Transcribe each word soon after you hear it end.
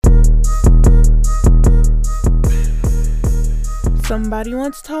Somebody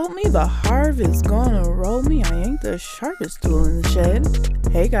once told me the harvest gonna roll me. I ain't the sharpest tool in the shed.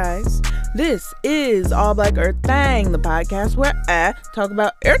 Hey guys, this is All Black Earth Thang, the podcast where I talk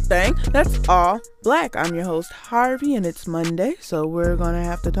about everything that's all black. I'm your host Harvey, and it's Monday, so we're gonna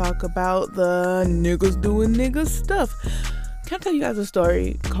have to talk about the niggas doing niggas stuff. Can I tell you guys a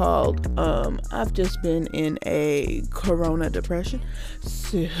story called I've just been in a corona depression.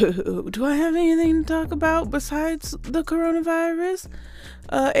 So do I have anything to talk about besides the coronavirus,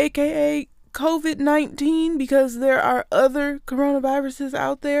 aka COVID-19, because there are other coronaviruses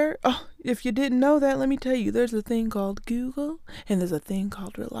out there? Oh, if you didn't know that, let me tell you, there's a thing called Google and there's a thing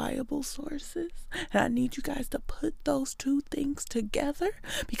called reliable sources, and I need you guys to put those two things together,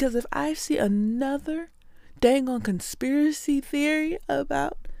 because if I see another dang on conspiracy theory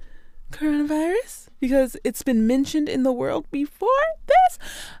about coronavirus, because it's been mentioned in the world before this,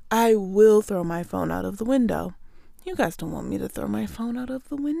 I will throw my phone out of the window. You guys don't want me to throw my phone out of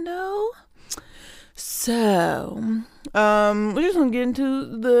the window. So, we're just gonna get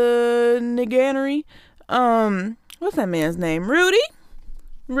into the nigganery. What's that man's name? Rudy,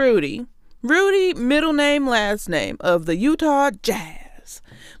 middle name, last name, of the Utah Jazz.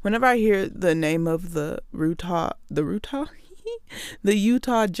 Whenever I hear the name of the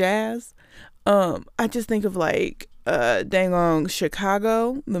Utah Jazz, I just think of like dang on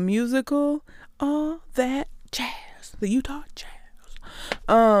Chicago, the musical, all that jazz, the Utah Jazz.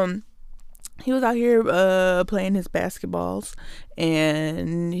 He was out here playing his basketballs,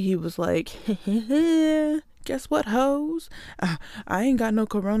 and he was like, guess what, hoes? I ain't got no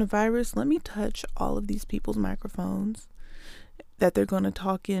coronavirus. Let me touch all of these people's microphones that they're gonna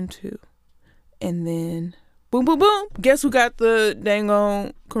talk into, and then boom, boom, boom. Guess who got the dang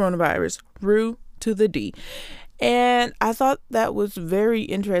on coronavirus? Rue to the D. And I thought that was very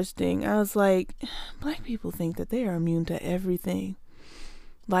interesting. I was like, black people think that they are immune to everything.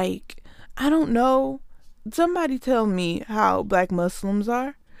 Like, I don't know. Somebody tell me how black Muslims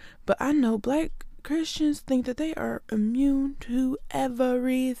are, but I know black Christians think that they are immune to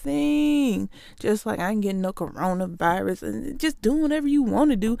everything. Just like I ain't getting no coronavirus, and just doing whatever you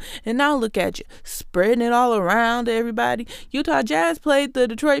want to do. And now look at you, spreading it all around to everybody. Utah Jazz played the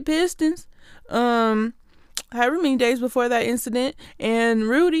Detroit Pistons however many days before that incident, and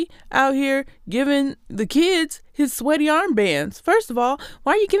Rudy out here giving the kids his sweaty armbands. First of all,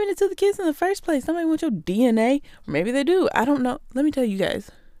 why are you giving it to the kids in the first place? Somebody want your DNA? Or maybe they do. I don't know. Let me tell you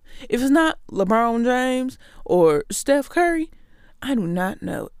guys, if it's not LeBron James or Steph Curry, I do not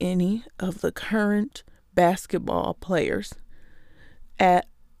know any of the current basketball players at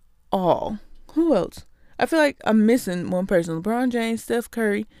all. Who else? I feel like I'm missing one person. LeBron James, Steph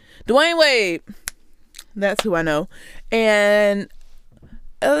Curry, Dwayne Wade. That's who I know. And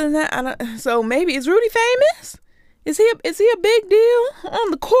other than that, I don't. So maybe, is Rudy famous? Is he a big deal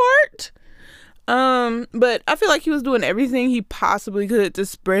on the court? But I feel like he was doing everything he possibly could to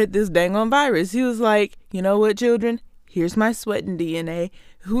spread this dang on virus. He was like, you know what, children? Here's my sweating DNA.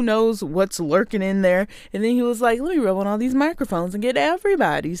 Who knows what's lurking in there? And then he was like, let me rub on all these microphones and get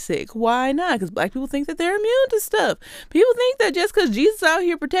everybody sick. Why not? Because black people think that they're immune to stuff. People think that just because Jesus out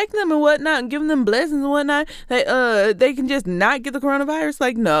here protecting them and whatnot and giving them blessings and whatnot, that they can just not get the coronavirus.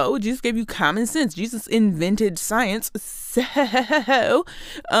 Like, no, Jesus gave you common sense. Jesus invented science. So,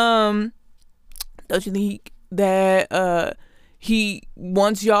 don't you think that he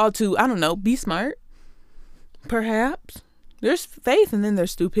wants y'all to, I don't know, be smart? Perhaps. There's faith and then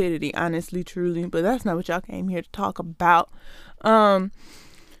there's stupidity, honestly, truly, but that's not what y'all came here to talk about.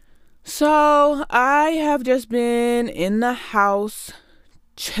 So I have just been in the house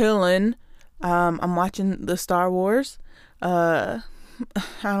chilling. I'm watching the Star Wars. I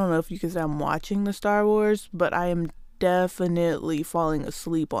don't know if you can say I'm watching the Star Wars, but I am definitely falling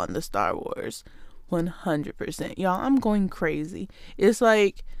asleep on the Star Wars. 100%. Y'all, I'm going crazy. It's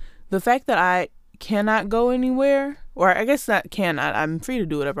like the fact that I cannot go anywhere, or I guess not cannot, I'm free to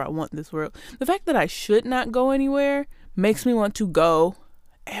do whatever I want in this world. The fact that I should not go anywhere makes me want to go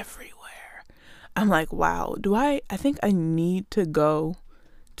everywhere. I'm like, wow, I think I need to go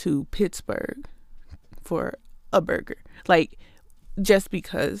to Pittsburgh for a burger. Like, just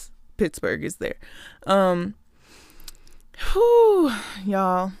because Pittsburgh is there.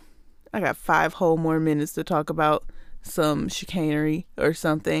 Y'all, I got 5 whole more minutes to talk about some chicanery or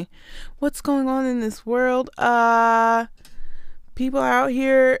something. What's going on in this world? People are out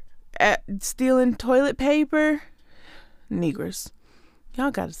here stealing toilet paper. Negroes, y'all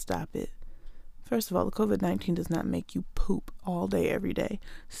gotta stop it. First of all, the COVID-19 does not make you poop all day every day.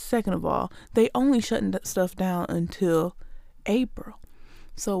 Second of all, they only shutting that stuff down until April.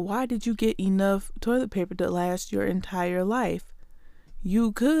 So why did you get enough toilet paper to last your entire life?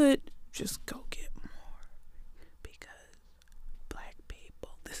 you could just go get more, because black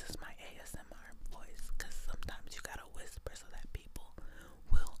people, this is my ASMR voice, because sometimes you gotta whisper so that people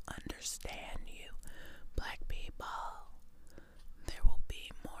will understand you. Black people, there will be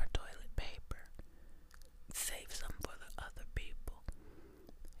more toilet paper. Save some for the other people.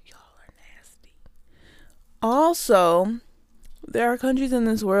 Y'all are nasty. Also, there are countries in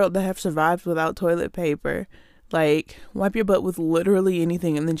this world that have survived without toilet paper. Like, wipe your butt with literally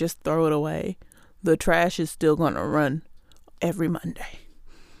anything and then just throw it away. The trash is still gonna run every Monday.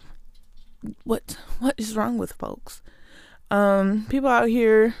 What is wrong with folks? People out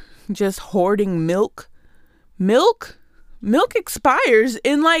here just hoarding milk. Milk expires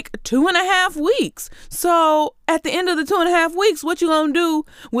in like 2.5 weeks. So at the end of the 2.5 weeks, what you gonna do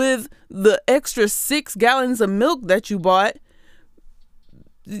with the extra 6 gallons of milk that you bought?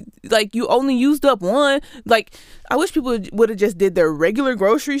 Like, you only used up one. Like, I wish people would have just did their regular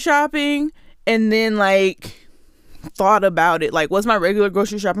grocery shopping and then like thought about it. Like, what's my regular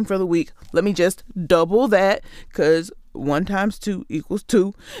grocery shopping for the week? Let me just double that, because 1 times 2 equals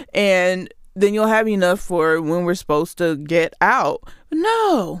 2, and then you'll have enough for when we're supposed to get out. But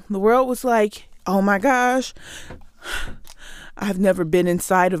no, the world was like, oh my gosh, I've never been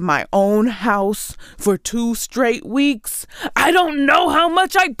inside of my own house for 2 straight weeks. I don't know how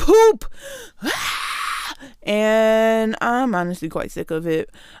much I poop. And I'm honestly quite sick of it.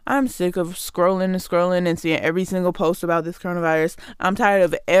 I'm sick of scrolling and seeing every single post about this coronavirus. I'm tired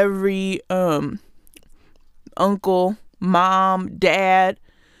of every uncle, mom, dad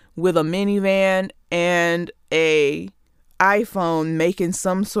with a minivan and a iPhone making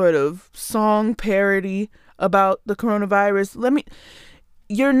some sort of song parody about the coronavirus.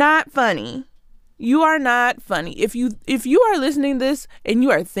 You're not funny. You are not funny. If you are listening to this and you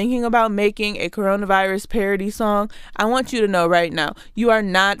are thinking about making a coronavirus parody song, I want you to know right now, you are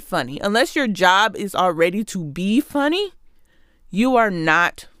not funny. Unless your job is already to be funny, you are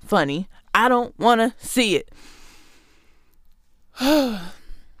not funny. I don't want to see it.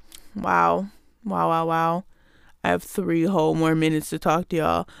 Wow. I have 3 whole more minutes to talk to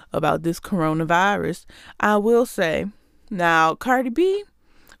y'all about this coronavirus. I will say, now, Cardi B,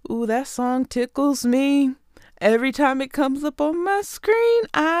 ooh, that song tickles me. Every time it comes up on my screen,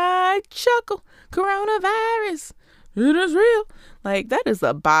 I chuckle. Coronavirus, it is real. Like, that is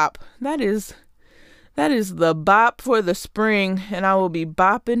a bop. That is the bop for the spring, and I will be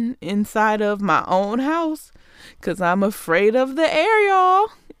bopping inside of my own house because I'm afraid of the air, y'all.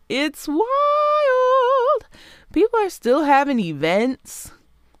 It's wild. People are still having events.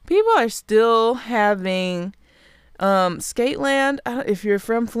 People are still having Skateland. If you're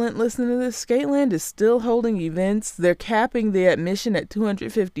from Flint listening to this, Skateland is still holding events. They're capping the admission at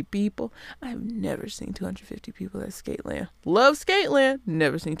 250 people. I've never seen 250 people at Skateland. Love Skateland.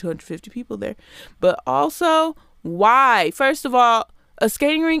 Never seen 250 people there. But also, why? First of all, a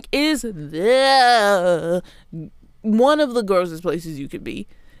skating rink is one of the grossest places you could be.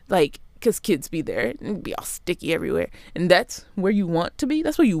 Like, because kids be there and be all sticky everywhere. And that's where you want to be?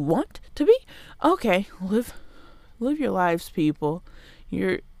 That's where you want to be? Okay, live your lives, people.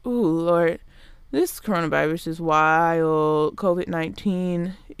 Ooh, Lord. This coronavirus is wild.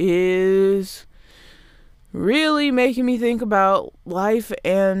 COVID-19 is really making me think about life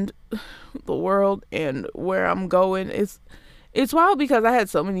and the world and where I'm going. It's wild because I had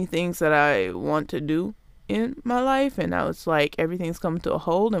so many things that I want to do in my life, and now it's like everything's coming to a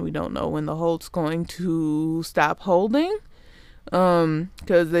hold and we don't know when the hold's going to stop holding,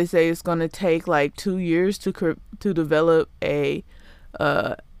 because they say it's going to take like 2 years to develop a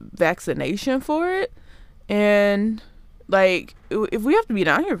vaccination for it. And like, if we have to be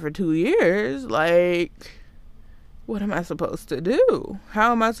down here for 2 years, like, what am I supposed to do?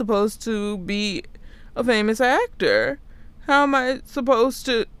 How am I supposed to be a famous actor? How am I supposed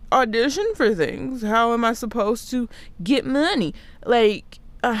to audition for things? How am I supposed to get money? Like,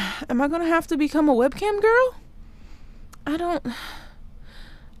 am I gonna have to become a webcam girl? I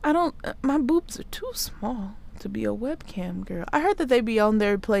don't, my boobs are too small to be a webcam girl. I heard that they be on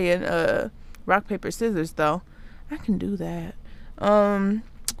there playing rock, paper, scissors though. I can do that.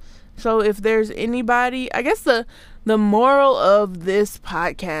 So if there's anybody, I guess the moral of this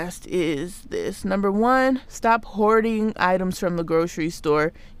podcast is this. Number 1, stop hoarding items from the grocery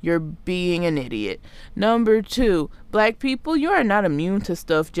store. You're being an idiot. Number 2, black people, you are not immune to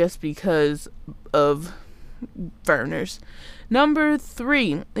stuff just because of burners. Number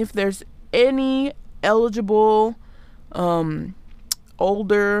 3, if there's any eligible,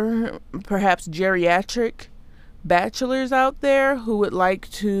 older, perhaps geriatric bachelors out there who would like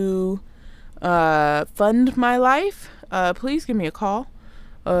to fund my life, please give me a call.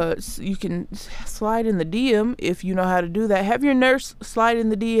 You can slide in the DM if you know how to do that. Have your nurse slide in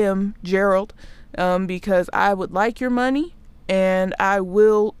the DM, Gerald, because I would like your money, and I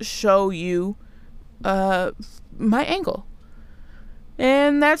will show you my angle.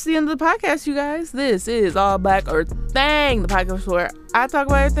 And that's the end of the podcast, you guys. This is All Black or Thang, the podcast where I talk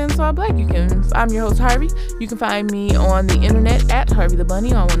about everything that's all black. I'm your host, Harvey. You can find me on the internet at Harvey the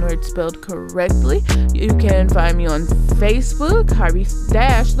Bunny, all one word spelled correctly. You can find me on Facebook, Harvey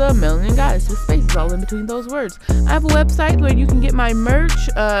the Melanin Goddess, with spaces all in between those words. I have a website where you can get my merch.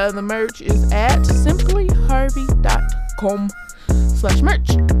 The merch is at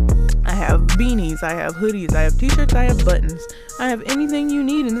simplyharvey.com/merch. I have beanies, I have hoodies, I have t-shirts, I have buttons. I have anything you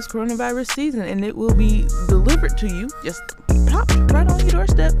need in this coronavirus season, and it will be delivered to you. Just pop right on your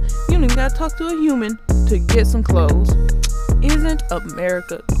doorstep. You don't even gotta talk to a human to get some clothes. Isn't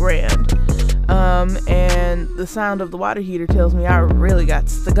America grand? And the sound of the water heater tells me I really got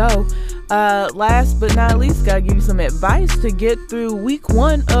to go. Last but not least, gotta give you some advice to get through week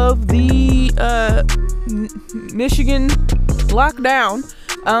 1 of the Michigan lockdown.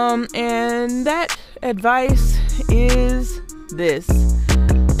 And that advice is this: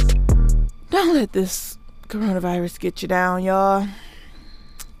 don't let this coronavirus get you down, y'all,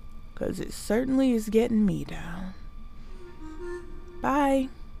 because it certainly is getting me down. Bye.